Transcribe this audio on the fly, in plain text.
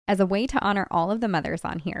As a way to honor all of the mothers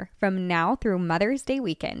on here, from now through Mother's Day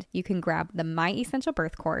weekend, you can grab the My Essential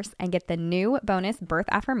Birth course and get the new bonus birth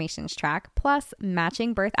affirmations track, plus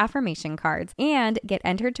matching birth affirmation cards, and get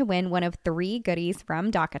entered to win one of 3 goodies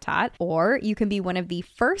from DockATot. Or you can be one of the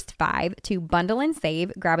first 5 to bundle and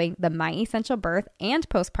save, grabbing the My Essential Birth and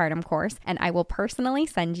postpartum course, and I will personally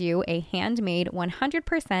send you a handmade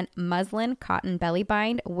 100% muslin cotton belly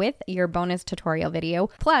bind with your bonus tutorial video.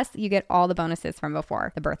 Plus, you get all the bonuses from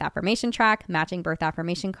before: the birth affirmation track, matching birth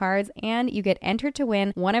affirmation cards, and you get entered to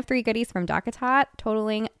win one of 3 goodies from DockATot,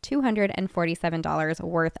 totaling $247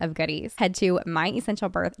 worth of goodies. Head to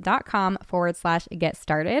myessentialbirth.com/get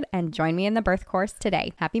started and join me in the birth course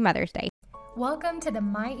today. Happy Mother's Day. Welcome to the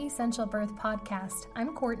My Essential Birth podcast.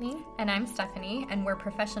 I'm Courtney. And I'm Stephanie, and we're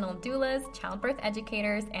professional doulas, childbirth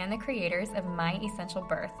educators, and the creators of My Essential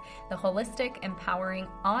Birth, the holistic, empowering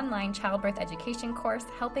online childbirth education course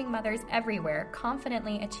helping mothers everywhere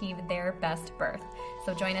confidently achieve their best birth.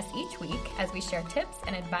 So join us each week as we share tips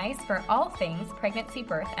and advice for all things pregnancy,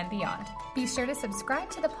 birth, and beyond. Be sure to subscribe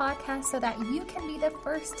to the podcast so that you can be the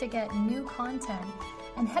first to get new content.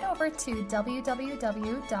 And head over to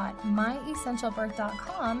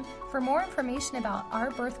www.myessentialbirth.com for more information about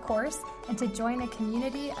our birth course and to join a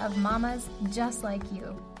community of mamas just like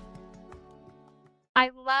you. I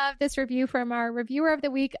love this review from our reviewer of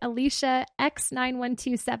the week, Alicia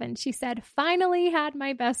X9127. She said, "Finally had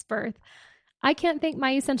my best birth. I can't thank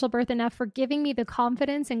My Essential Birth enough for giving me the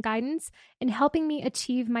confidence and guidance in helping me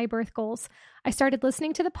achieve my birth goals. I started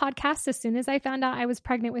listening to the podcast as soon as I found out I was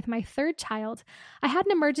pregnant with my 3rd child. I had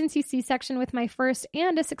an emergency C-section with my first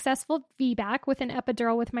and a successful VBAC with an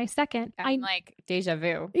epidural with my second." I'm like deja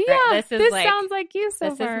vu. Yeah, right? this sounds like you so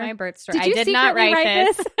this far. This is my birth story. Did you I did not write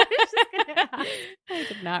this. I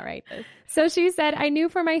did not write this. So she said, "I knew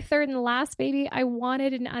for my 3rd and last baby, I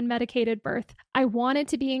wanted an unmedicated birth. I wanted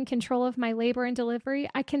to be in control of my labor and delivery.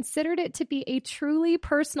 I considered it to be a truly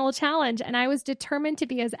personal challenge, and I was determined to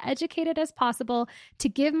be as educated as possible to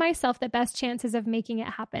give myself the best chances of making it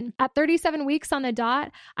happen. At 37 weeks on the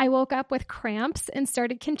dot, I woke up with cramps and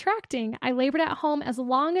started contracting. I labored at home as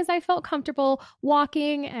long as I felt comfortable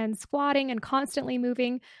walking and squatting and constantly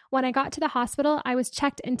moving. When I got to the hospital, I was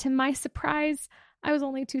checked, and to my surprise, I was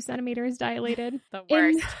only 2 centimeters dilated." The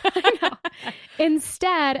worst. I know.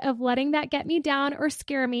 Instead of letting that get me down or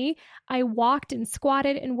scare me, I walked and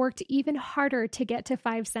squatted and worked even harder to get to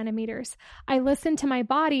 5 centimeters. I listened to my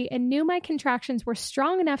body and knew my contractions were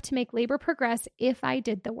strong enough to make labor progress if I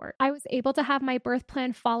did the work. I was able to have my birth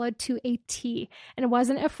plan followed to a T and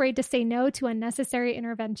wasn't afraid to say no to unnecessary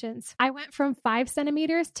interventions. I went from 5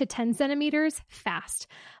 centimeters to 10 centimeters fast.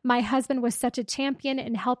 My husband was such a champion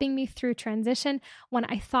in helping me through transition when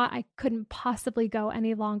I thought I couldn't possibly go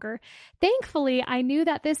any longer. Thankfully, I knew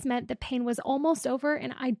that this meant the pain was almost over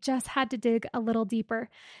and I just had to dig a little deeper.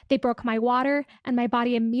 They broke my water and my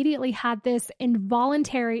body immediately had this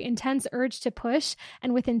involuntary, intense urge to push.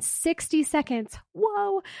 And within 60 seconds,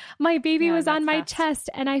 whoa, my baby was on my chest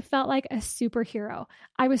and I felt like a superhero.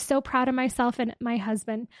 I was so proud of myself and my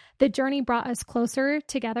husband. The journey brought us closer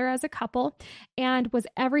together as a couple and was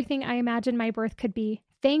everything I imagined my birth could be.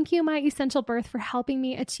 Thank you, My Essential Birth, for helping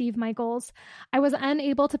me achieve my goals. I was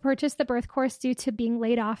unable to purchase the birth course due to being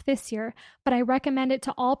laid off this year, but I recommend it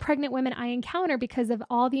to all pregnant women I encounter because of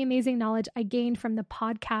all the amazing knowledge I gained from the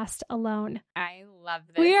podcast alone." I love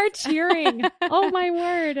this. We are cheering. Oh my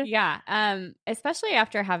word. Yeah. Especially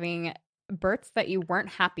after having births that you weren't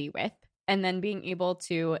happy with and then being able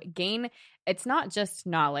to gain, it's not just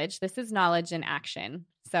knowledge. This is knowledge in action.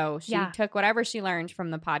 So she took whatever she learned from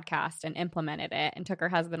the podcast and implemented it and took her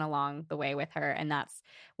husband along the way with her. And that's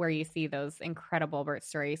where you see those incredible birth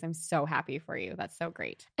stories. I'm so happy for you. That's so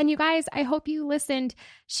great. And you guys, I hope you listened.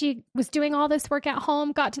 She was doing all this work at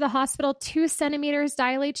home, got to the hospital, 2 centimeters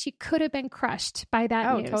dilate. She could have been crushed by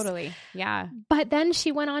that news. Oh, totally. Yeah. But then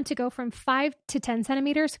she went on to go from 5 to 10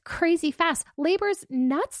 centimeters crazy fast. Labor's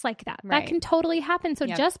nuts like that. Right. That can totally happen. So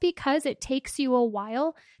just because it takes you a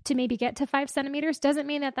while to maybe get to 5 centimeters doesn't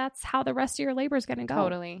mean that that's how the rest of your labor is going to go.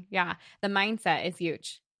 Totally. Yeah. The mindset is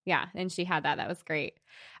huge. Yeah. And she had that. That was great.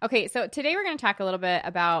 Okay. So today we're going to talk a little bit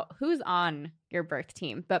about who's on your birth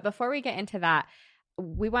team. But before we get into that,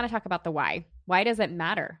 we want to talk about the why. Why does it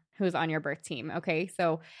matter who's on your birth team? Okay.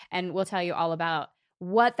 So, and we'll tell you all about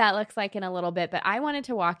what that looks like in a little bit, but we wanted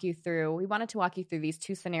to walk you through these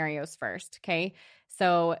 2 scenarios first. Okay.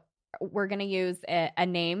 So we're going to use a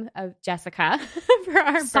name of Jessica for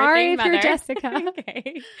our Sorry birthing if mother. you're Jessica.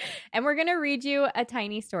 Okay. And we're going to read you a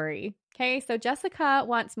tiny story. Okay, so Jessica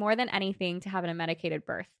wants more than anything to have an unmedicated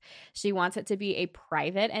birth. She wants it to be a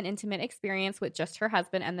private and intimate experience with just her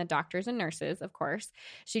husband and the doctors and nurses, of course.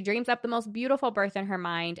 She dreams up the most beautiful birth in her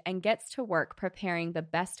mind and gets to work preparing the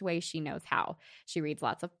best way she knows how. She reads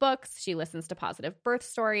lots of books, she listens to positive birth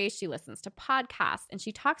stories, she listens to podcasts, and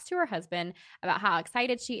she talks to her husband about how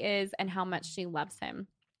excited she is and how much she loves him.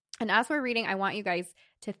 And as we're reading, I want you guys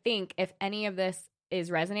to think if any of this is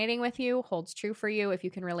resonating with you, holds true for you, if you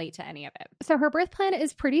can relate to any of it. So her birth plan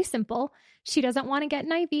is pretty simple. She doesn't want to get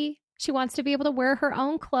an IV. She wants to be able to wear her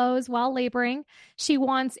own clothes while laboring. She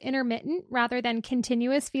wants intermittent rather than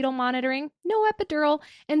continuous fetal monitoring, no epidural,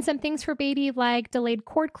 and some things for baby like delayed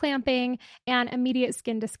cord clamping and immediate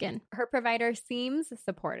skin to skin. Her provider seems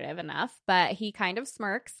supportive enough, but he kind of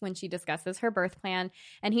smirks when she discusses her birth plan.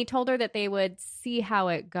 And he told her that they would see how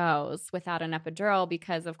it goes without an epidural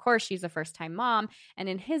because, of course, she's a first-time mom. And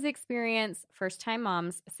in his experience, first-time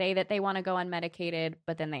moms say that they want to go unmedicated,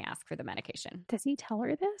 but then they ask for the medication. Does he tell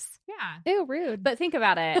her this? Yeah. Ew, rude. But think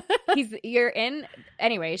about it.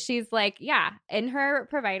 She's like, yeah, in her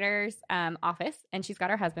provider's office, and she's got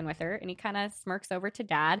her husband with her, and he kind of smirks over to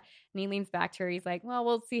dad, and he leans back to her. He's like, well,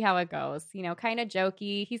 we'll see how it goes. Kind of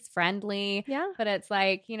jokey. He's friendly. Yeah. But it's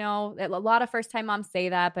like, a lot of first-time moms say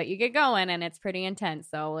that, but you get going, and it's pretty intense.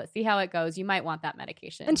 So let's see how it goes. You might want that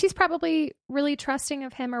medication. And she's probably really trusting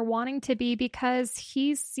of him or wanting to be because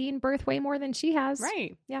he's seen birth way more than she has.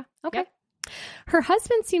 Right. Yeah. Okay. Yep. Her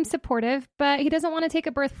husband seems supportive, but he doesn't want to take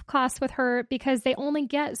a birth class with her because they only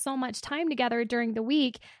get so much time together during the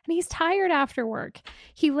week, and he's tired after work.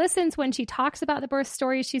 He listens when she talks about the birth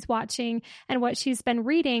stories she's watching and what she's been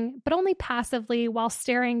reading, but only passively while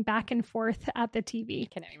staring back and forth at the TV.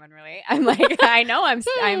 Can anyone relate? I'm like, I know I'm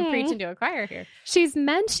preaching to a choir here. She's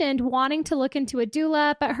mentioned wanting to look into a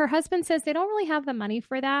doula, but her husband says they don't really have the money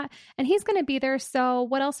for that, and he's going to be there, so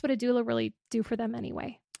what else would a doula really do for them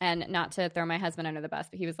anyway? And not to throw my husband under the bus,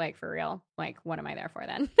 but he was like, for real, like, what am I there for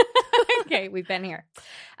then? Okay, we've been here.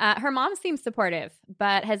 Her mom seems supportive,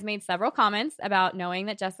 but has made several comments about knowing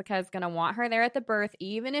that Jessica is going to want her there at the birth,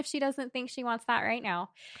 even if she doesn't think she wants that right now.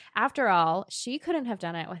 After all, she couldn't have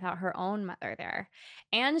done it without her own mother there.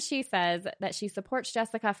 And she says that she supports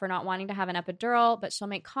Jessica for not wanting to have an epidural, but she'll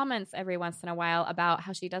make comments every once in a while about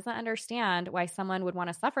how she doesn't understand why someone would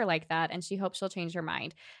want to suffer like that, and she hopes she'll change her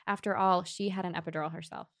mind. After all, she had an epidural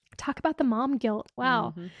herself. Talk about the mom guilt. Wow.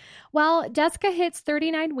 Mm-hmm. Well, Jessica hits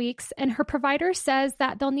 39 weeks, and her provider says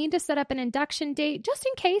that they'll need to set up an induction date just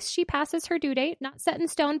in case she passes her due date. Not set in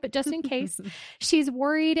stone, but just in case. She's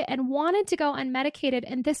worried and wanted to go unmedicated,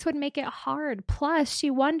 and this would make it hard. Plus,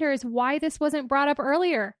 she wonders why this wasn't brought up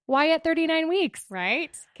earlier. Why at 39 weeks?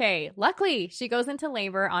 Right? Okay. Luckily, she goes into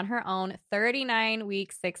labor on her own 39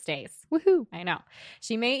 weeks, 6 days. Woohoo. I know.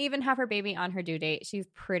 She may even have her baby on her due date. She's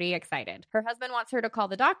pretty excited. Her husband wants her to call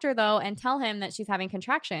the doctor, though, and tell him that she's having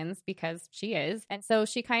contractions because she is. And so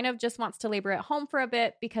she kind of just wants to labor at home for a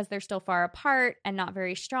bit because they're still far apart and not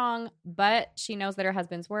very strong. But she knows that her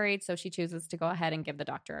husband's worried, so she chooses to go ahead and give the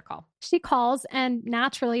doctor a call. She calls, and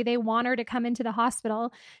naturally, they want her to come into the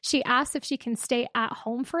hospital. She asks if she can stay at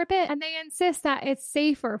home for a bit, and they insist that it's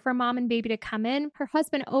safer for mom and baby to come in. Her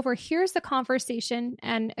husband overhears the conversation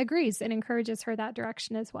and agrees and encourages her that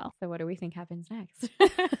direction as well. So what do we think happens next?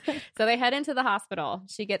 So they head into the hospital.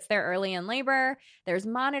 She gets there early in labor. There's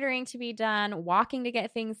monitoring to be done, walking to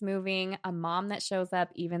get things moving, a mom that shows up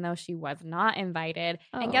even though she was not invited.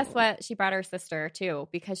 And guess what? She brought her sister too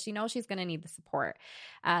because she knows she's going to need the support.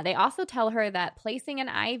 They also tell her that placing an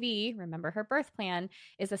IV, remember her birth plan,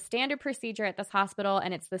 is a standard procedure at this hospital,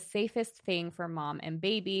 and it's the safest thing for mom and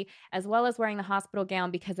baby, as well as wearing the hospital gown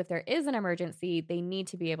because if there is an emergency, they need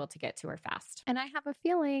to be able to get to her fast. And I have a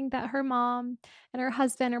feeling that her mom and her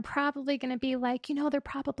husband are probably going to be like, they're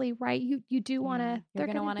probably right. You do want to. You're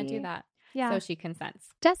going to want to do that. Yeah. So she consents.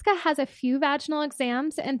 Jessica has a few vaginal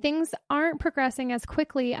exams, and things aren't progressing as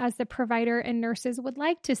quickly as the provider and nurses would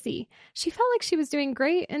like to see. She felt like she was doing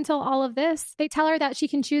great until all of this. They tell her that she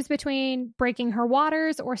can choose between breaking her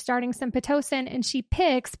waters or starting some Pitocin, and she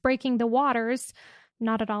picks breaking the waters,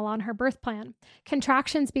 not at all on her birth plan.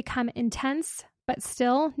 Contractions become intense, but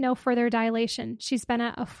still no further dilation. She's been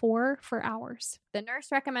at a 4 for hours. The nurse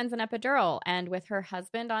recommends an epidural, and with her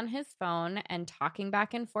husband on his phone and talking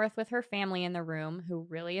back and forth with her family in the room, who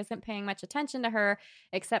really isn't paying much attention to her,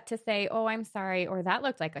 except to say, "Oh, I'm sorry," or "That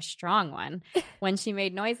looked like a strong one." When she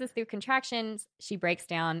made noises through contractions, she breaks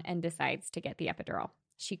down and decides to get the epidural.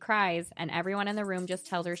 She cries, and everyone in the room just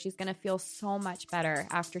tells her she's going to feel so much better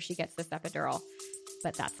after she gets this epidural.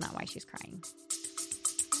 But that's not why she's crying.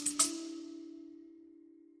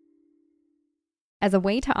 As a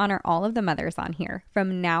way to honor all of the mothers on here,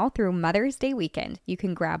 from now through Mother's Day weekend, you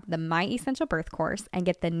can grab the My Essential Birth course and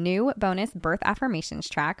get the new bonus birth affirmations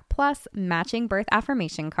track, plus matching birth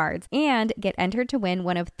affirmation cards, and get entered to win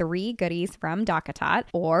one of 3 goodies from DockATot.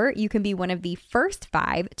 Or you can be one of the first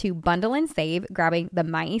 5 to bundle and save, grabbing the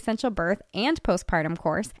My Essential Birth and postpartum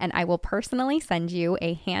course, and I will personally send you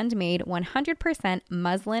a handmade 100%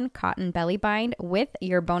 muslin cotton belly bind with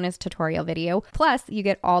your bonus tutorial video. Plus, you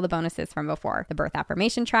get all the bonuses from before: the birth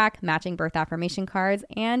affirmation track, matching birth affirmation cards,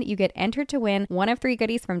 and you get entered to win one of 3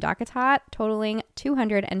 goodies from DockATot, totaling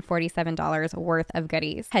 $247 worth of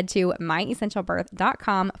goodies. Head to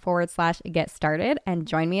myessentialbirth.com/get started and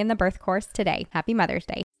join me in the birth course today. Happy Mother's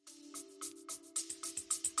Day.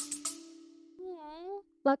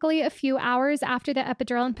 Luckily, a few hours after the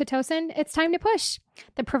epidural and Pitocin, it's time to push.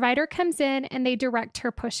 The provider comes in and they direct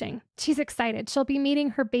her pushing. She's excited. She'll be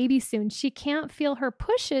meeting her baby soon. She can't feel her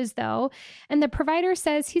pushes though, and the provider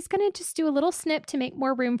says he's going to just do a little snip to make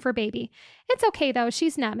more room for baby. It's okay though.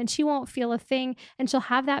 She's numb and she won't feel a thing, and she'll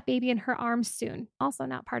have that baby in her arms soon. Also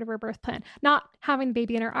not part of her birth plan. Not having the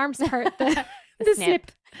baby in her arms part, the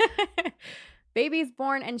snip. Baby's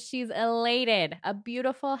born and she's elated. A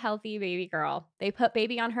beautiful, healthy baby girl. They put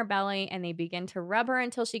baby on her belly and they begin to rub her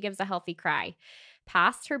until she gives a healthy cry.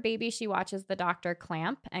 Past her baby, she watches the doctor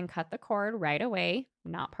clamp and cut the cord right away.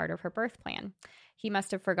 Not part of her birth plan. He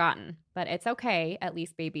must have forgotten, but it's okay. At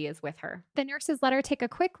least baby is with her. The nurses let her take a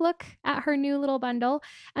quick look at her new little bundle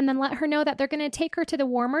and then let her know that they're going to take her to the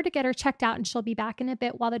warmer to get her checked out, and she'll be back in a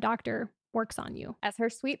bit while the doctor works on you. As her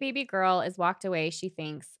sweet baby girl is walked away, she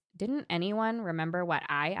thinks, didn't anyone remember what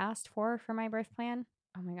I asked for my birth plan?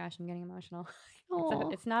 Oh my gosh, I'm getting emotional.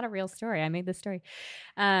 It's not a real story. I made this story.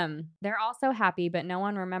 They're all so happy, but no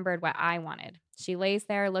one remembered what I wanted. She lays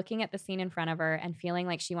there looking at the scene in front of her and feeling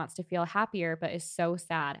like she wants to feel happier, but is so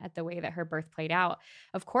sad at the way that her birth played out.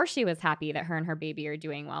 Of course she was happy that her and her baby are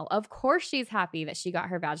doing well. Of course she's happy that she got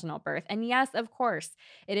her vaginal birth. And yes, of course,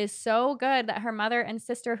 it is so good that her mother and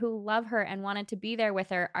sister who love her and wanted to be there with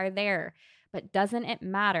her are there. But doesn't it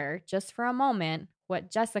matter, just for a moment,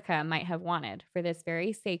 what Jessica might have wanted for this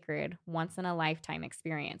very sacred, once-in-a-lifetime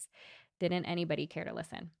experience? Didn't anybody care to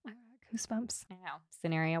listen? Goosebumps. I know.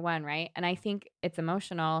 Scenario 1, right? And I think it's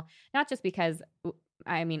emotional, not just because,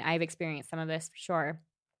 I mean, I've experienced some of this for sure,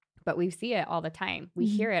 but we see it all the time. We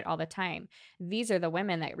hear it all the time. These are the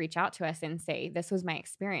women that reach out to us and say, this was my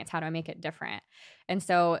experience. How do I make it different? And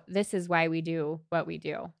so this is why we do what we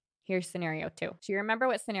do. Here's scenario 2. Do you remember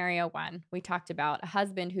what scenario 1? We talked about a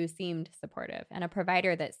husband who seemed supportive, and a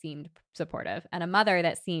provider that seemed supportive, and a mother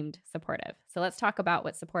that seemed supportive. So let's talk about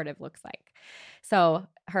what supportive looks like. So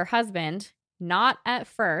her husband, not at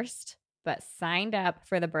first, but signed up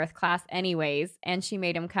for the birth class anyways, and she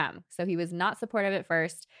made him come. So he was not supportive at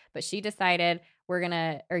first, but she decided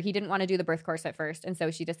he didn't want to do the birth course at first. And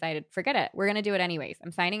so she decided, forget it. We're going to do it anyways.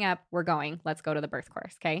 I'm signing up. We're going. Let's go to the birth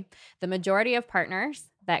course. Okay. The majority of partners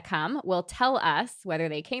that come will tell us whether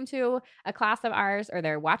they came to a class of ours or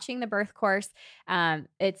they're watching the birth course.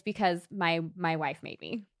 It's because my wife made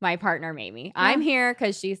me. My partner made me. Yeah. I'm here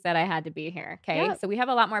because she said I had to be here. Okay. Yep. So we have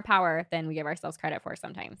a lot more power than we give ourselves credit for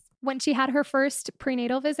sometimes. When she had her first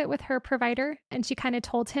prenatal visit with her provider and she kind of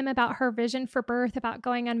told him about her vision for birth, about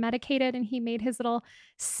going unmedicated, and he made his little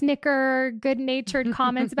snicker, good-natured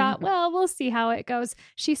comments about, well, we'll see how it goes.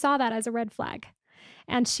 She saw that as a red flag.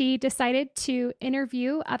 And she decided to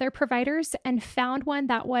interview other providers and found one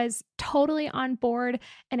that was totally on board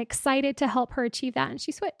and excited to help her achieve that. And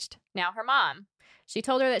she switched. Now her mom, she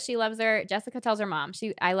told her that she loves her. Jessica tells her mom,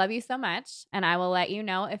 I love you so much, and I will let you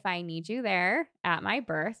know if I need you there at my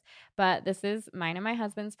birth. But this is mine and my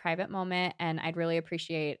husband's private moment, and I'd really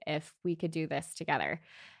appreciate if we could do this together.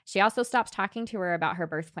 She also stops talking to her about her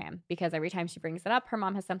birth plan because every time she brings it up, her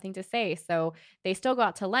mom has something to say. So they still go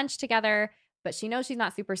out to lunch together, but she knows she's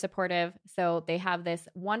not super supportive. So they have this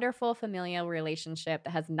wonderful familial relationship that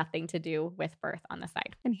has nothing to do with birth on the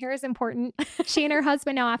side. And here is important. She and her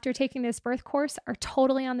husband now, after taking this birth course, are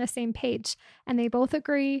totally on the same page. And they both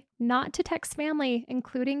agree not to text family,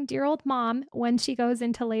 including dear old mom, when she goes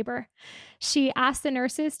into labor. She asked the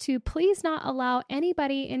nurses to please not allow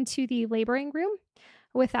anybody into the laboring room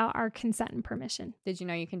without our consent and permission. Did you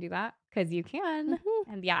know you can do that? Because you can.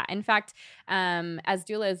 Mm-hmm. And yeah, in fact, as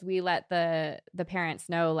doulas, we let the parents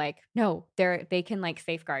know, like, no, they can like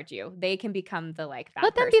safeguard you. They can become the like bad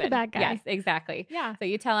Let them person. be the bad guy. Yes, exactly. Yeah. So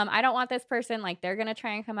you tell them, I don't want this person. Like they're going to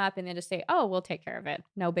try and come up and then just say, oh, we'll take care of it.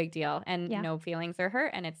 No big deal. And no feelings are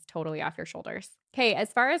hurt and it's totally off your shoulders. Okay,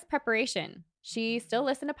 as far as preparation, she still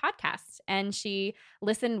listened to podcasts and she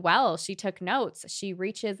listened well. She took notes. She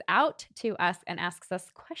reaches out to us and asks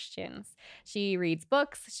us questions. She reads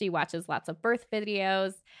books. She watches lots of birth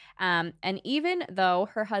videos. And even though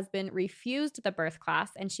her husband refused the birth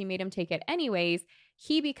class and she made him take it anyways,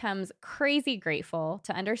 he becomes crazy grateful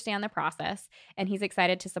to understand the process and he's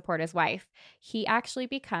excited to support his wife. He actually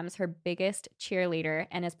becomes her biggest cheerleader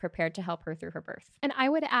and is prepared to help her through her birth. And I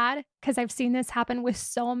would add, because I've seen this happen with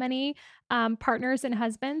so many partners and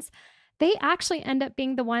husbands, they actually end up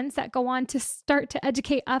being the ones that go on to start to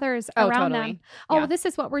educate others around them. Oh, Yeah. this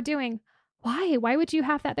is what we're doing. Why? Why would you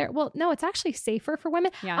have that there? Well, no, it's actually safer for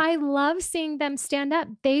women. Yeah. I love seeing them stand up.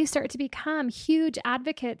 They start to become huge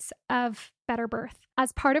advocates of better birth.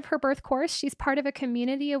 As part of her birth course, she's part of a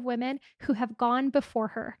community of women who have gone before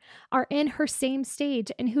her, are in her same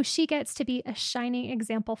stage, and who she gets to be a shining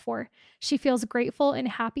example for. She feels grateful and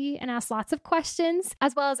happy and asks lots of questions,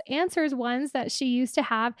 as well as answers ones that she used to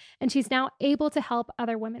have, and she's now able to help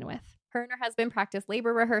other women with. Her and her husband practice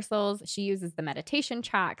labor rehearsals. She uses the meditation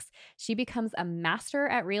tracks. She becomes a master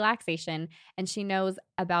at relaxation and she knows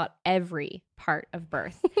about every part of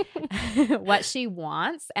birth, what she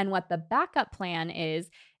wants and what the backup plan is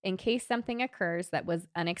in case something occurs that was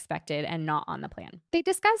unexpected and not on the plan. They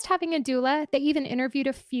discussed having a doula. They even interviewed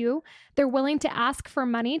a few. They're willing to ask for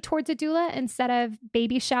money towards a doula instead of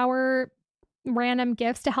baby shower random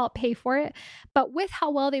gifts to help pay for it. But with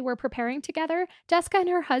how well they were preparing together, Jessica and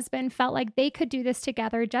her husband felt like they could do this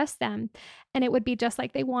together, just them, and it would be just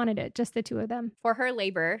like they wanted it, just the two of them. For her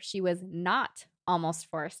labor, she was not almost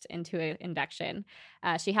forced into an induction.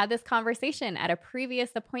 She had this conversation at a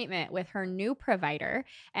previous appointment with her new provider,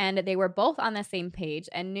 and they were both on the same page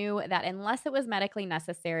and knew that unless it was medically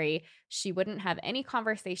necessary, she wouldn't have any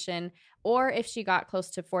conversation, or if she got close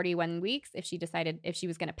to 41 weeks, if she decided if she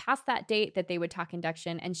was going to pass that date, that they would talk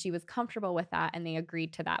induction, and she was comfortable with that, and they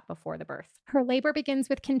agreed to that before the birth. Her labor begins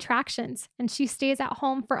with contractions, and she stays at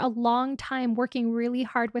home for a long time, working really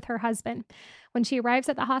hard with her husband. When she arrives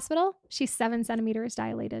at the hospital, she's 7 centimeters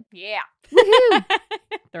dilated. Yeah. Woohoo!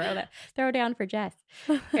 Throw down for Jess.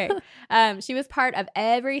 Okay. She was part of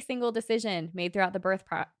every single decision made throughout the birth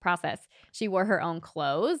process. She wore her own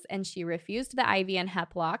clothes and she refused the IV and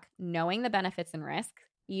HEP lock, knowing the benefits and risks,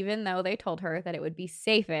 even though they told her that it would be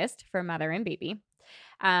safest for mother and baby.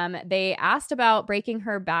 They asked about breaking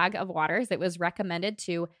her bag of waters. It was recommended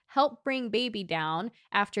to help bring baby down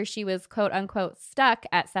after she was quote unquote stuck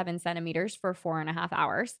at 7 centimeters for 4.5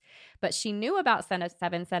 hours. But she knew about 7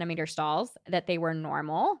 centimeter stalls, that they were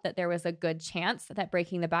normal, that there was a good chance that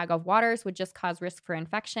breaking the bag of waters would just cause risk for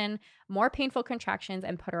infection, more painful contractions,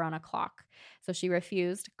 and put her on a clock. So she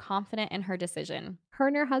refused, confident in her decision. Her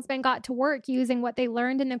and her husband got to work using what they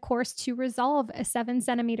learned in the course to resolve a 7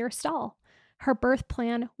 centimeter stall. Her birth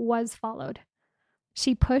plan was followed.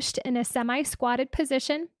 She pushed in a semi-squatted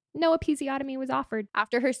position. No episiotomy was offered.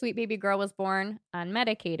 After her sweet baby girl was born,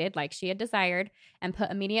 unmedicated like she had desired, and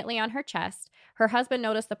put immediately on her chest, her husband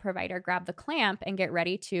noticed the provider grab the clamp and get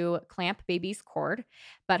ready to clamp baby's cord.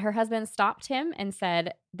 But her husband stopped him and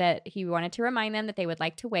said that he wanted to remind them that they would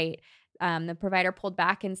like to wait. The provider pulled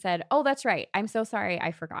back and said, "Oh, that's right. I'm so sorry.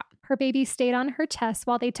 I forgot." Her baby stayed on her chest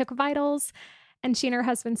while they took vitals, and she and her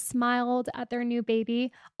husband smiled at their new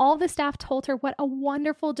baby. All the staff told her what a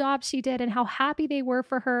wonderful job she did and how happy they were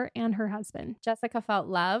for her and her husband. Jessica felt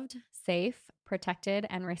loved, safe, protected,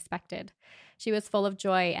 and respected. She was full of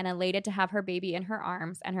joy and elated to have her baby in her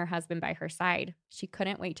arms and her husband by her side. She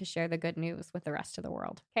couldn't wait to share the good news with the rest of the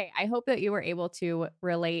world. Okay, I hope that you were able to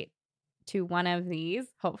relate to one of these,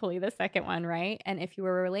 hopefully the second one, right? And if you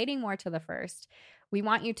were relating more to the first, we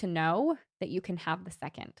want you to know that you can have the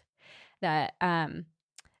second. That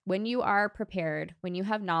when you are prepared, when you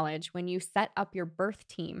have knowledge, when you set up your birth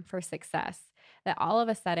team for success, that all of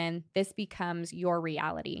a sudden this becomes your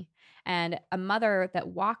reality. And a mother that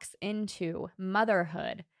walks into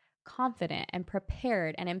motherhood confident and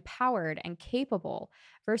prepared and empowered and capable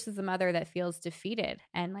versus a mother that feels defeated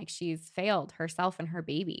and like she's failed herself and her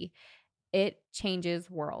baby, it changes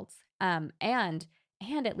worlds. And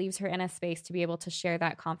it leaves her in a space to be able to share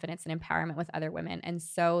that confidence and empowerment with other women. And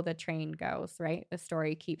so the train goes, right? The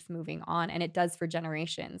story keeps moving on, and it does for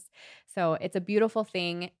generations. So it's a beautiful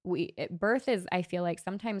thing. Birth is, I feel like,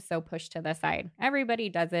 sometimes so pushed to the side. Everybody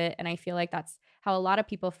does it. And I feel like that's how a lot of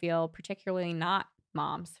people feel, particularly not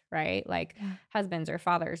moms, right? Like husbands or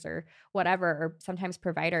fathers or whatever, or sometimes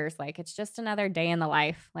providers. Like it's just another day in the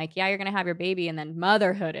life. Like, yeah, you're going to have your baby, and then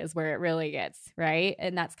motherhood is where it really gets, right?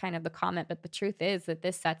 And that's kind of the comment. But the truth is that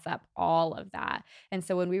this sets up all of that. And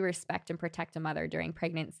so when we respect and protect a mother during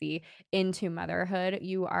pregnancy into motherhood,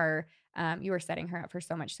 you are you are setting her up for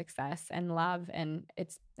so much success and love. And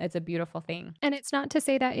it's a beautiful thing. And it's not to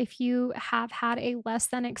say that if you have had a less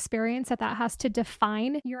than experience that has to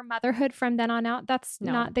define your motherhood from then on out. That's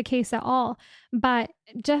not the case at all. But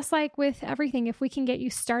just like with everything, if we can get you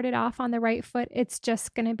started off on the right foot, it's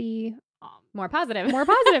just going to be more positive. More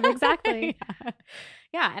positive, exactly.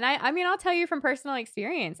 Yeah. And I mean, I'll tell you from personal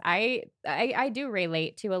experience, I do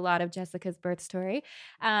relate to a lot of Jessica's birth story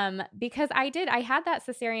because I had that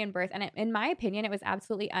cesarean birth, and in my opinion, it was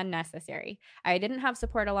absolutely unnecessary. I didn't have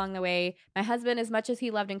support along the way. My husband, as much as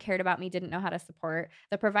he loved and cared about me, didn't know how to support.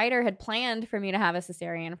 The provider had planned for me to have a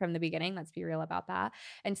cesarean from the beginning. Let's be real about that.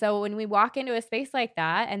 And so when we walk into a space like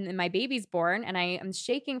that, and then my baby's born, and I am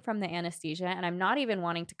shaking from the anesthesia, and I'm not even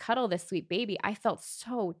wanting to cuddle this sweet baby, I felt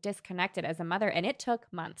so disconnected as a mother, and it took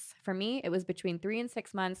months. For me, it was between 3 and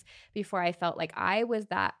 6 months before I felt like I was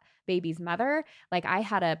that baby's mother. Like I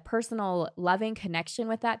had a personal loving connection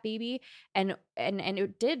with that baby, and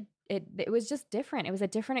it was just different. It was a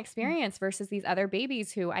different experience versus these other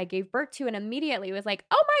babies who I gave birth to and immediately was like,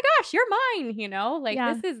 oh my gosh, you're mine, you know? Like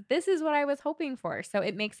this is what I was hoping for. So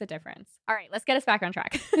it makes a difference. All right, let's get us back on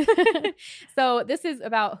track. So this is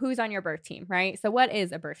about who's on your birth team, right? So what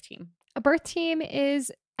is a birth team? A birth team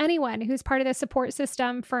is anyone who's part of the support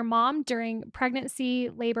system for mom during pregnancy,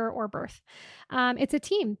 labor, or birth. It's a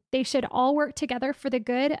team. They should all work together for the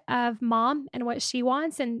good of mom and what she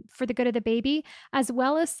wants and for the good of the baby, as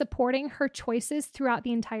well as supporting her choices throughout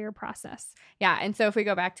the entire process. Yeah. And so if we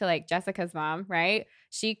go back to like Jessica's mom, right?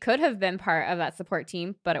 She could have been part of that support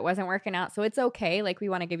team, but it wasn't working out. So it's okay. Like we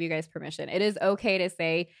want to give you guys permission. It is okay to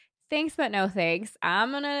say, thanks, but no thanks.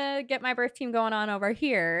 I'm going to get my birth team going on over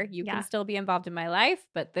here. You can still be involved in my life,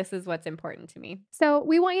 but this is what's important to me. So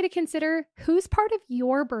we want you to consider who's part of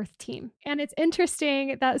your birth team. And it's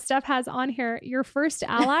interesting that Steph has on here, your first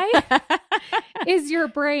ally is your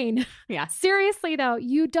brain. Yeah. Seriously, though,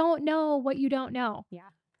 you don't know what you don't know. Yeah.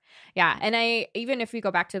 Yeah. And even if we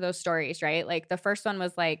go back to those stories, right? Like the first one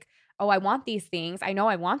was like, oh, I want these things. I know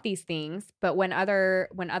I want these things. But when other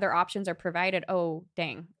options are provided, oh,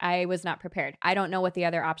 dang, I was not prepared. I don't know what the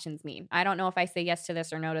other options mean. I don't know if I say yes to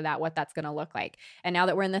this or no to that, what that's going to look like. And now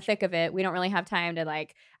that we're in the thick of it, we don't really have time to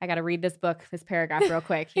like, I got to read this book, this paragraph real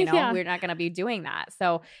quick. You know, we're not going to be doing that.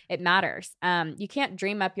 So it matters. You can't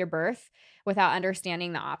dream up your birth without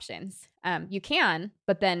understanding the options. You can,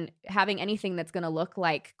 but then having anything that's going to look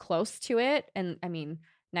like close to it. And I mean,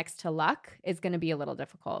 next to luck is going to be a little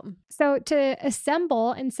difficult. So to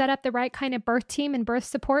assemble and set up the right kind of birth team and birth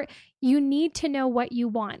support, you need to know what you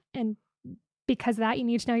want. And because of that, you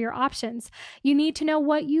need to know your options. You need to know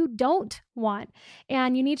what you don't want.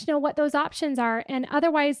 And you need to know what those options are. And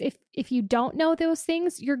otherwise, if you don't know those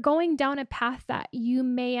things, you're going down a path that you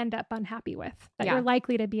may end up unhappy with, that you're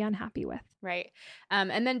likely to be unhappy with. Right.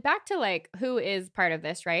 And then back to like, who is part of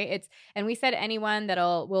this, right? And we said anyone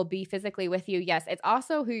will be physically with you. Yes. It's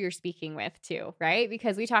also who you're speaking with too, right?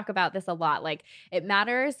 Because we talk about this a lot. Like it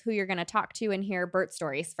matters who you're going to talk to and hear birth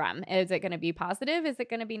stories from. Is it going to be positive? Is it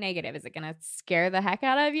going to be negative? Is it going to scare the heck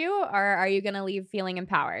out of you? Or are you going to leave feeling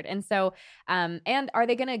empowered? And so, and are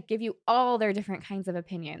they going to give you all their different kinds of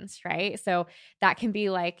opinions, right? So that can be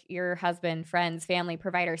like your husband, friends, family,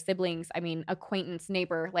 provider, siblings, acquaintance,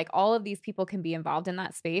 neighbor, like all of these people can be involved in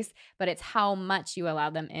that space, but it's how much you allow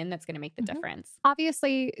them in that's going to make the difference.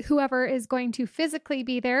 Obviously, whoever is going to physically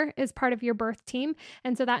be there is part of your birth team.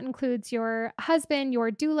 And so that includes your husband,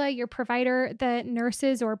 your doula, your provider, the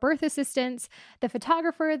nurses or birth assistants, the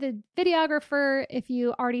photographer, the videographer. If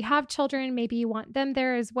you already have children, maybe you want them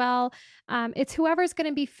there as well. It's whoever's going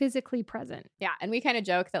to be physically present. Yeah. And we kind of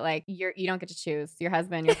joke that like you don't get to choose your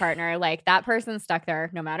husband, your partner, like that person's stuck there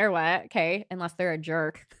no matter what. Okay. Unless they're a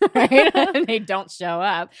jerk, right? And they don't show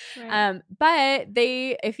up. Right. But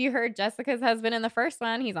if you heard Jessica's husband in the first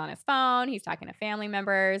one, he's on his phone, he's talking to family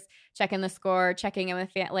members, checking the score, checking in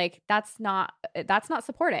with like that's not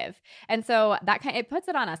supportive. And so it puts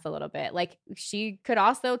it on us a little bit. Like she could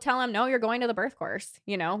also tell him, no, you're going to the birth course.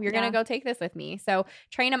 You know, you're going to go take this with me. So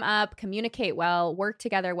train them up, communicate well, work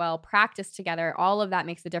together well, practice together. All of that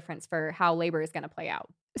makes a difference for how labor is going to play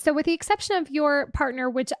out. So with the exception of your partner,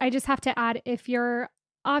 which I just have to add, if you're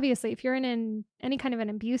in any kind of an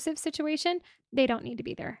abusive situation, they don't need to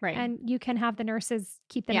be there. Right. And you can have the nurses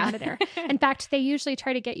keep them out of there. In fact, they usually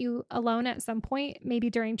try to get you alone at some point, maybe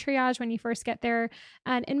during triage when you first get there.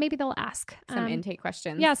 And maybe they'll ask some intake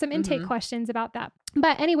questions. Yeah, some intake questions about that.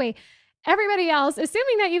 But anyway, everybody else,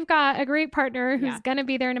 assuming that you've got a great partner who's going to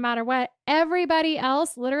be there no matter what, everybody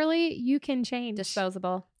else, literally, you can change.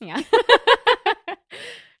 Disposable. Yeah.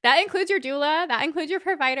 That includes your doula. That includes your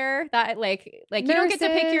provider. That like you don't get to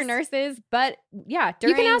pick your nurses, but yeah,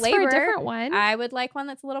 during you can ask labor, for a different one. I would like one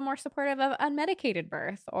that's a little more supportive of unmedicated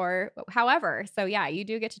birth or however. So yeah, you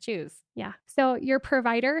do get to choose. Yeah. So your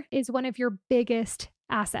provider is one of your biggest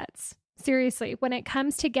assets. Seriously, when it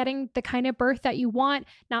comes to getting the kind of birth that you want,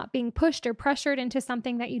 not being pushed or pressured into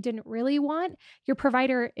something that you didn't really want, your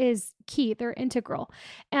provider is key. They're integral.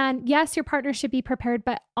 And yes, your partner should be prepared,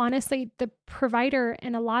 but honestly, the provider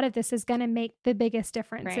in a lot of this is going to make the biggest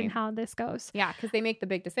difference in how this goes. Yeah, because they make the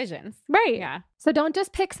big decisions. Right. Yeah. So don't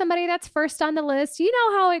just pick somebody that's first on the list. You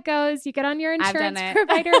know how it goes. You get on your insurance it.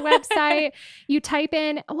 provider website, you type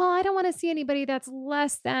in, well, I don't want to see anybody that's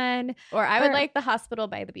less than. Or I would like the hospital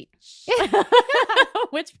by the beach.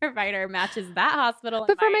 Which provider matches that hospital?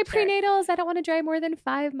 But for my prenatals, I don't want to drive more than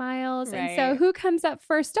 5 miles. And so who comes up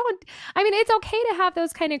first? It's okay to have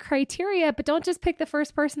those kind of criteria, but don't just pick the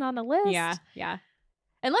first person on the list. Yeah. Yeah.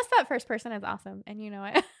 Unless that first person is awesome and you know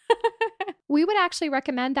it. We would actually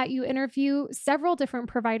recommend that you interview several different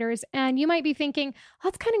providers. And you might be thinking, oh,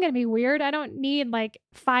 that's kind of going to be weird. I don't need like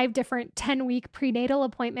 5 different 10-week prenatal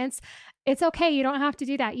appointments. It's okay. You don't have to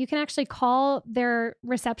do that. You can actually call their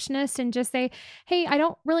receptionist and just say, hey, I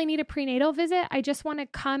don't really need a prenatal visit. I just want to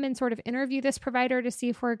come and sort of interview this provider to see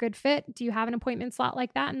if we're a good fit. Do you have an appointment slot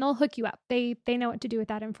like that? And they'll hook you up. They know what to do with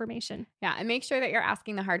that information. Yeah. And make sure that you're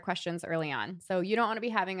asking the hard questions early on. So you don't want to be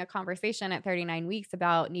having a conversation at 39 weeks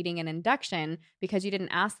about needing an induction because you didn't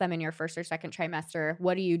ask them in your first or second trimester,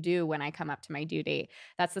 what do you do when I come up to my due date?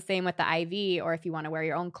 That's the same with the IV, or if you want to wear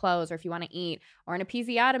your own clothes, or if you want to eat, or an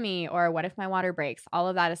episiotomy, or what if my water breaks? All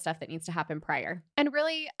of that is stuff that needs to happen prior. And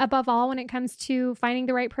really, above all, when it comes to finding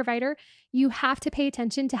the right provider, you have to pay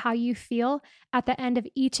attention to how you feel at the end of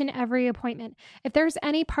each and every appointment. If there's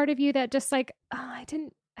any part of you that just like, oh, I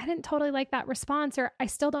didn't totally like that response, or I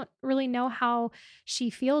still don't really know how she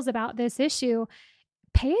feels about this issue,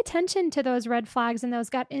 pay attention to those red flags and those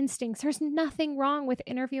gut instincts. There's nothing wrong with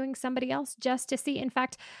interviewing somebody else just to see. In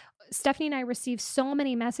fact, Stephanie and I received so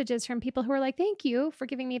many messages from people who are like, thank you for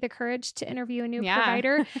giving me the courage to interview a new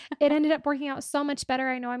provider. It ended up working out so much better.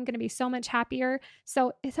 I know I'm going to be so much happier.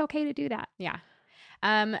 So it's okay to do that. Yeah.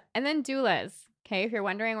 And then doulas. Okay, if you're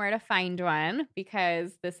wondering where to find one,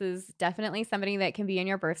 because this is definitely somebody that can be in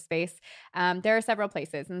your birth space, there are several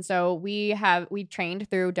places. And so we trained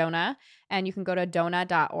through DONA, and you can go to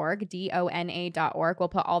dona.org, DONA.org. We'll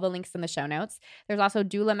put all the links in the show notes. There's also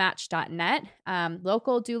doulamatch.net,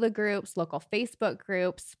 local doula groups, local Facebook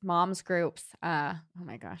groups, moms groups.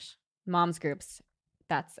 Moms groups.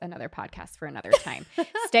 That's another podcast for another time.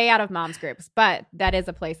 Stay out of moms groups, but that is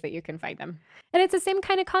a place that you can find them. And it's the same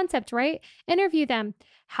kind of concept, right? Interview them.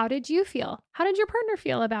 How did you feel? How did your partner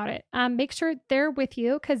feel about it? Make sure they're with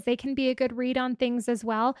you because they can be a good read on things as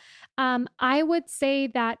well. I would say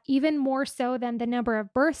that even more so than the number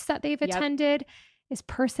of births that they've attended is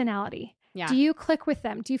personality. Yeah. Do you click with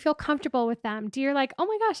them? Do you feel comfortable with them? Do you like, oh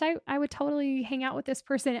my gosh, I would totally hang out with this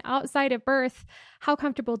person outside of birth? How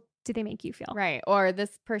comfortable do they make you feel? Right. Or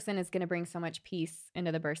this person is going to bring so much peace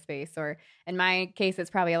into the birth space. Or in my case,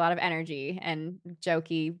 it's probably a lot of energy and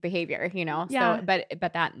jokey behavior, you know? Yeah. So,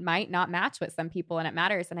 but that might not match with some people, and it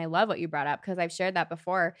matters. And I love what you brought up because I've shared that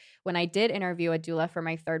before. When I did interview a doula for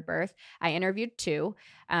my third birth, I interviewed 2.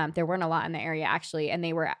 There weren't a lot in the area actually, and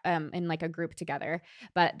they were in like a group together.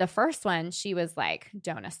 But the first one, she was like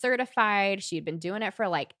DONA certified. She'd been doing it for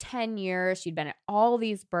like 10 years. She'd been at all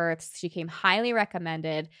these births. She came highly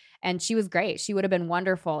recommended. And she was great. She would have been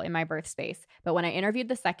wonderful in my birth space. But when I interviewed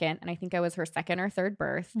the second, and I think I was her second or third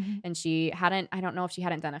birth, and I don't know if she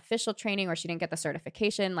hadn't done official training or she didn't get the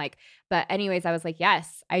certification. But anyways, I was like,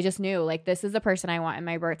 yes, I just knew like this is the person I want in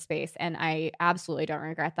my birth space. And I absolutely don't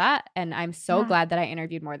regret that. And I'm so glad that I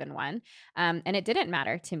interviewed more than one. And it didn't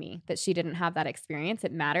matter to me that she didn't have that experience.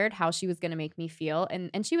 It mattered how she was going to make me feel.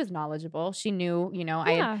 And she was knowledgeable. She knew,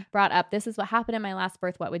 I had brought up, this is what happened in my last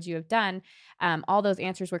birth. What would you have done? All those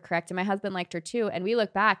answers were correct. And my husband liked her too. And we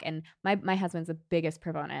look back, and my husband's the biggest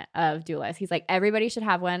proponent of doulas. He's like, everybody should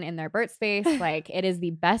have one in their birth space. Like it is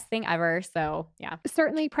the best thing ever. So yeah.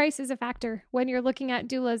 Certainly price is a factor when you're looking at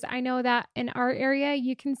doulas. I know that in our area,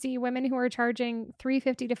 you can see women who are charging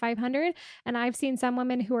 $350 to $500. And I've seen some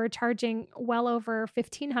women who are charging well over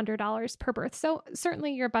 $1,500 per birth. So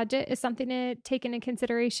certainly your budget is something to take into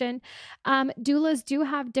consideration. Doulas do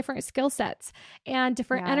have different skill sets and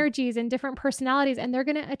different energies and different personalities, and they're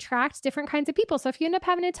going to attract different kinds of people. So if you end up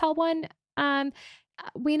having to tell one,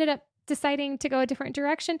 we ended up deciding to go a different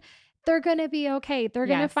direction, they're going to be okay. They're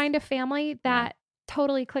going to find a family that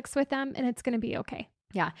totally clicks with them, and it's going to be okay.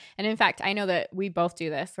 Yeah. And in fact, I know that we both do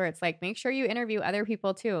this where it's like, make sure you interview other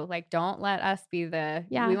people too. Like, don't let us be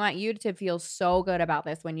we want you to feel so good about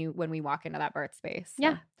this when we walk into that birth space. So.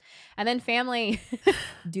 Yeah. And then family,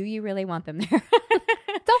 do you really want them there?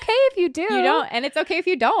 It's okay if you do. You don't. And it's okay if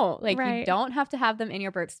you don't. Like, Right. you don't have to have them in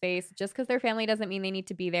your birth space. Just because they're family doesn't mean they need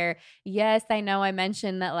to be there. Yes, I know I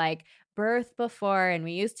mentioned that like birth before and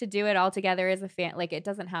we used to do it all together as a family. Like, it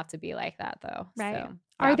doesn't have to be like that though. Right. So,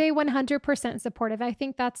 Are they 100% supportive? I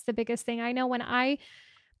think that's the biggest thing. I know when I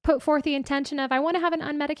put forth the intention of I want to have an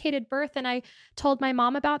unmedicated birth and I told my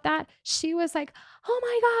mom about that, she was like, oh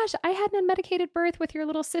my gosh, I had an unmedicated birth with your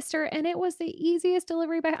little sister and it was the easiest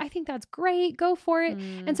delivery, but I think that's great. Go for it.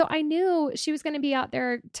 And so I knew she was going to be out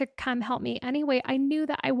there to come help me. Anyway, I knew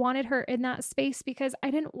that I wanted her in that space because I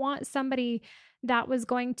didn't want somebody that was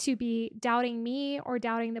going to be doubting me or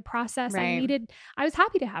doubting the process. Right. I was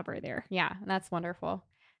happy to have her there. Yeah, that's wonderful.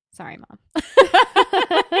 Sorry, Mom.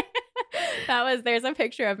 There's a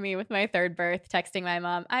picture of me with my third birth texting my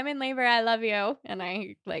mom, I'm in labor, I love you. And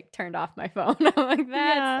I like turned off my phone. I'm like,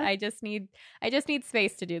 I just need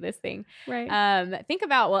space to do this thing. Right. Think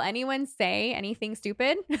about, will anyone say anything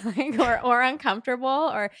stupid like, or uncomfortable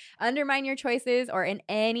or undermine your choices or in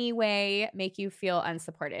any way make you feel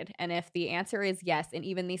unsupported? And if the answer is yes, in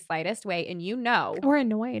even the slightest way, and or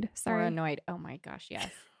annoyed. Sorry. Or annoyed. Oh my gosh,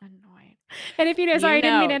 yes. Annoyed. And if you know, sorry, I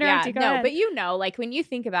didn't mean to interrupt you. Go ahead. But like when you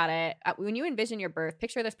think about it, when you envision your birth,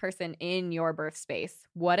 picture this person in your birth space.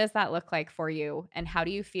 What does that look like for you? And how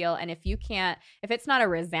do you feel? And if it's not a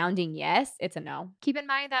resounding yes, it's a no. Keep in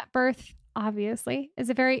mind that birth, obviously, is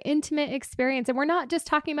a very intimate experience. And we're not just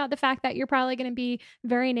talking about the fact that you're probably going to be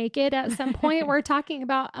very naked at some point. We're talking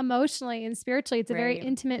about emotionally and spiritually. It's a very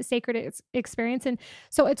intimate, sacred experience. And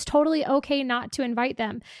so it's totally okay not to invite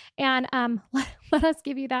them. And let us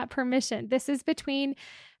give you that permission. This is between,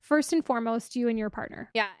 first and foremost, you and your partner.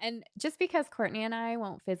 Yeah. And just because Courtney and I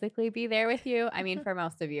won't physically be there with you, I mean, for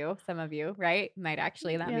most of you, some of you, right? Might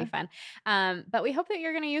actually, that'd be fun. But we hope that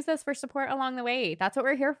you're going to use this for support along the way. That's what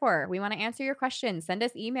we're here for. We want to answer your questions. Send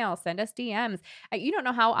us emails, send us DMs. You don't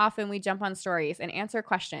know how often we jump on stories and answer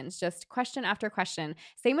questions, just question after question.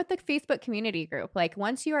 Same with the Facebook community group. Like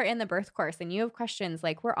once you are in the birth course and you have questions,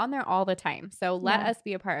 like we're on there all the time. So let us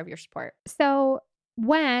be a part of your support. So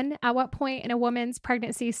at what point in a woman's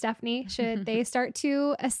pregnancy, Stephanie, should they start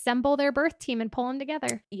to assemble their birth team and pull them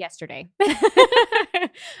together? Yesterday.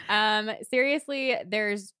 Seriously,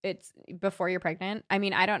 it's before you're pregnant. I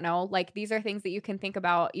mean, I don't know. Like these are things that you can think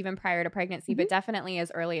about even prior to pregnancy, but definitely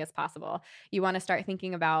as early as possible. You want to start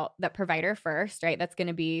thinking about the provider first, right? That's going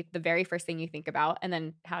to be the very first thing you think about, and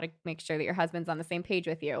then how to make sure that your husband's on the same page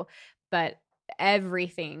with you. But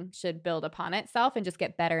everything should build upon itself and just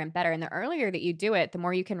get better and better. And the earlier that you do it, the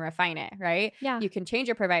more you can refine it, right? Yeah. You can change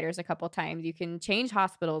your providers a couple times. You can change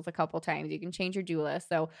hospitals a couple times. You can change your doula.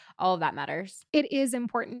 So all of that matters. It is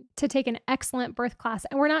important to take an excellent birth class.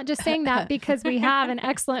 And we're not just saying that because we have an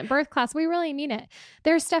excellent birth class. We really mean it.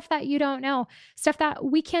 There's stuff that you don't know, stuff that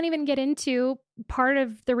we can't even get into. Part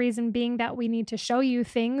of the reason being that we need to show you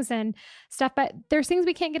things and stuff, but there's things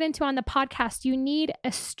we can't get into on the podcast. You need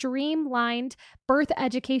a streamlined birth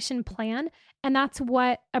education plan, and that's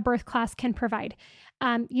what a birth class can provide.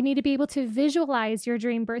 You need to be able to visualize your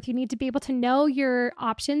dream birth. You need to be able to know your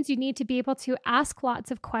options. You need to be able to ask lots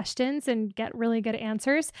of questions and get really good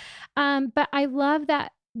answers. But I love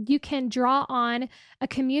that you can draw on a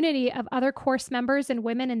community of other course members and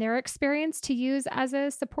women and their experience to use as a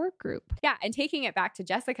support group. Yeah. And taking it back to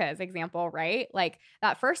Jessica's example, right? Like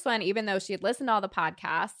that first one, even though she had listened to all the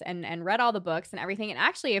podcasts and read all the books and everything. And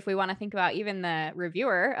actually, if we want to think about even the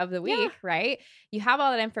reviewer of the week, right? You have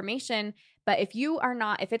all that information. But if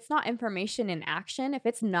it's not information in action, if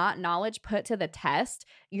it's not knowledge put to the test,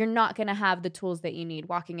 you're not going to have the tools that you need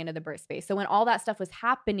walking into the birth space. So when all that stuff was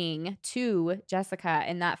happening to Jessica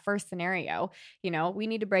in that first scenario, we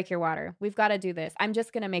need to break your water. We've got to do this. I'm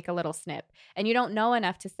just going to make a little snip. And you don't know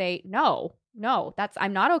enough to say, no,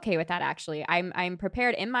 I'm not okay with that. Actually, I'm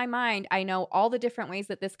prepared in my mind. I know all the different ways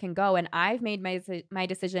that this can go. And I've made my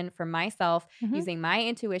decision for myself using my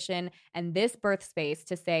intuition and this birth space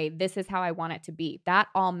to say, this is how I want it to be. That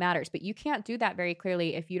all matters. But you can't do that very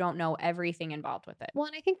clearly if you don't know everything involved with it. Well,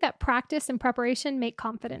 and I think that practice and preparation make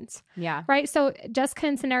confidence. Yeah. Right. So Jessica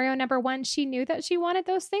in scenario number 1, she knew that she wanted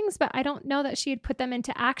those things, but I don't know that she had put them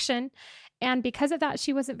into action. And because of that,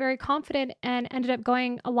 she wasn't very confident and ended up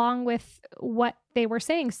going along with what they were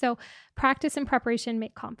saying. So practice and preparation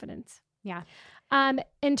make confidence. Yeah.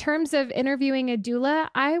 In terms of interviewing a doula,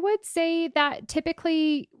 I would say that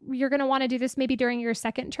typically you're going to want to do this maybe during your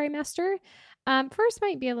second trimester. First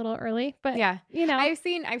might be a little early, but yeah, I've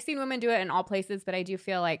seen women do it in all places, but I do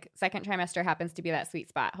feel like second trimester happens to be that sweet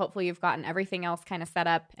spot. Hopefully you've gotten everything else kind of set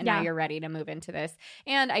up and now you're ready to move into this.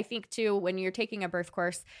 And I think too, when you're taking a birth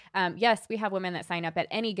course, yes, we have women that sign up at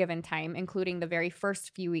any given time, including the very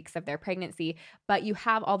first few weeks of their pregnancy, but you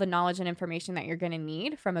have all the knowledge and information that you're going to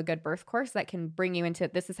need from a good birth course that can bring you into,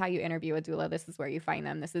 this is how you interview a doula. This is where you find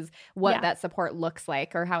them. This is what that support looks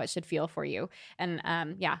like or how it should feel for you. And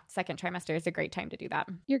second trimester is a great time to do that.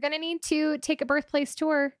 You're going to need to take a birthplace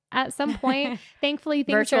tour at some point. Thankfully,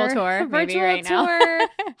 things virtual tour right now.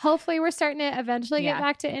 Hopefully we're starting to eventually get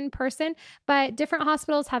back to in-person, but different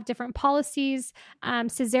hospitals have different policies,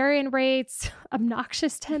 cesarean rates,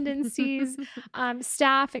 obnoxious tendencies,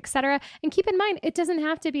 staff, etc. And keep in mind, it doesn't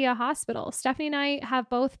have to be a hospital. Stephanie and I have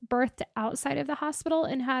both birthed outside of the hospital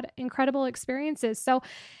and had incredible experiences. So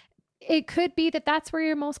it could be that that's where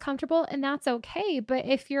you're most comfortable, and that's okay. But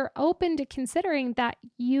if you're open to considering that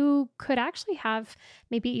you could actually have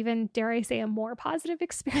maybe even, dare I say, a more positive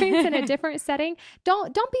experience in a different setting,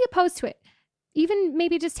 don't be opposed to it. Even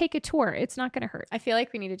maybe just take a tour. It's not going to hurt. I feel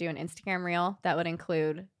like we need to do an Instagram reel that would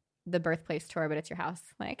include the birthplace tour, but it's your house.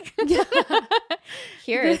 Like,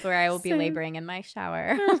 here is where I will be laboring in my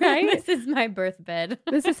shower. Right? This is my birth bed.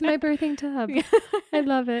 This is my birthing tub. I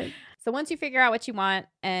love it. So once you figure out what you want,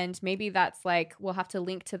 and maybe that's like, we'll have to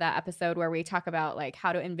link to that episode where we talk about like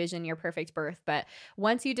how to envision your perfect birth. But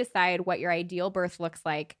once you decide what your ideal birth looks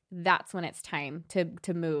like, that's when it's time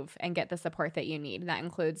to move and get the support that you need. And that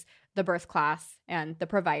includes the birth class and the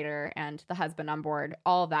provider and the husband on board.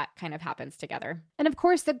 All of that kind of happens together. And of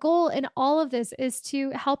course, the goal in all of this is to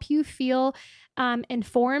help you feel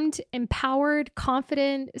informed, empowered,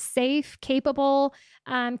 confident, safe, capable,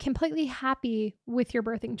 completely happy with your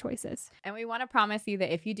birthing choices. And we want to promise you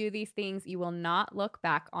that if you do these things, you will not look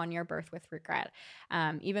back on your birth with regret,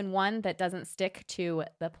 even one that doesn't stick to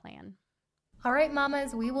the plan. All right,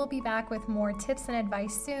 mamas, we will be back with more tips and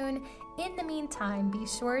advice soon. In the meantime, be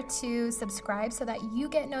sure to subscribe so that you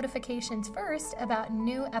get notifications first about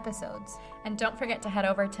new episodes. And don't forget to head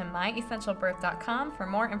over to myessentialbirth.com for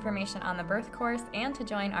more information on the birth course and to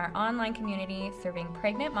join our online community serving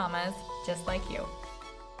pregnant mamas just like you.